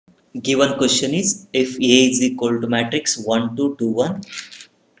Given question is if A is equal to matrix 1 2 2 1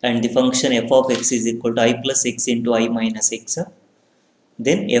 and the function f of x is equal to I plus x into I minus x,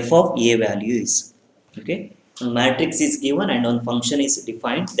 then f of A value is, okay, matrix is given and one function is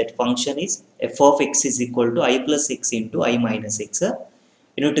defined. That function is f of x is equal to I plus x into I minus x.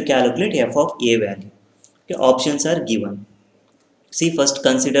 You need to calculate f of A value. Okay, options are given. See, first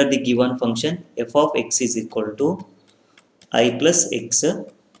consider the given function f of x is equal to I plus x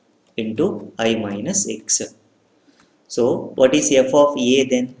into I minus x. So what is f of A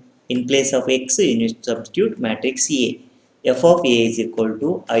then? In place of x, you need to substitute matrix A. F of A is equal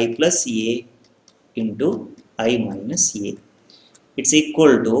to I plus A into I minus A. It's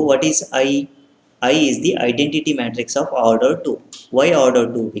equal to, what is I? I is the identity matrix of order 2. Why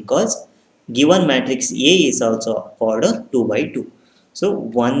order 2? Because given matrix A is also of order 2 by 2. So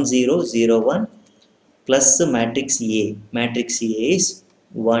 1 0 0 1 plus the matrix A. Matrix A is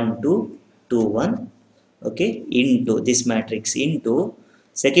 1 2 2 1, okay, into this matrix into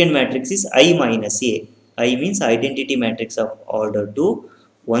second matrix is I minus A. I means identity matrix of order 2,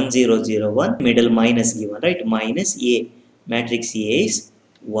 1 0 0 1, middle minus given, right, minus A. Matrix A is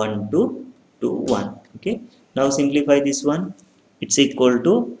 1 2 2 1. Okay, now simplify this one. It's equal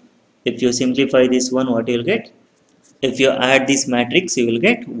to, if you simplify this one, what you will get? If you add this matrix, you will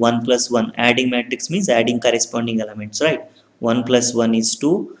get 1 plus 1. Adding matrix means adding corresponding elements, right? 1 plus 1 is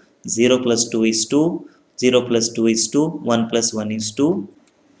 2, 0 plus 2 is 2, 0 plus 2 is 2, 1 plus 1 is 2,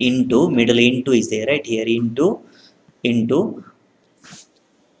 into, middle into is there, right? Here into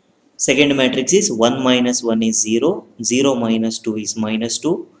second matrix is 1 minus 1 is 0, 0 minus 2 is minus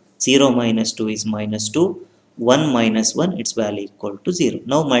 2, 0 minus 2 is minus 2, 1 minus 1, its value equal to 0.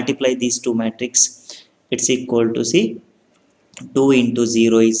 Now multiply these two matrix. It's equal to, see, 2 into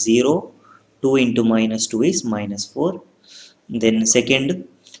 0 is 0, 2 into minus 2 is minus 4. Then second,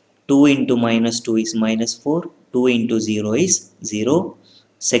 2 into minus 2 is minus 4, 2 into 0 is 0.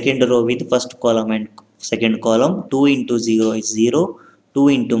 Second row with first column and second column, 2 into 0 is 0, 2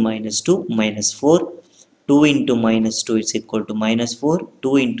 into minus 2 minus 4, 2 into minus 2 is equal to minus 4,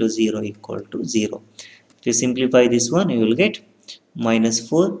 2 into 0 equal to 0. If you simplify this one, you will get minus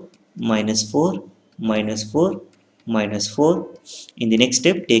 4, minus 4, minus 4, minus 4. In the next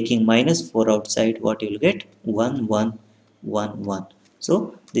step, taking minus 4 outside, what you will get? 1 1 1 1.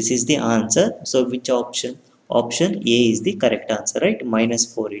 So this is the answer. So which option? Option A is the correct answer, right?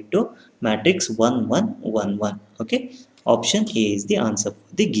 Minus 4 into matrix 1 1 1 1. Okay, option A is the answer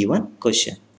for the given question.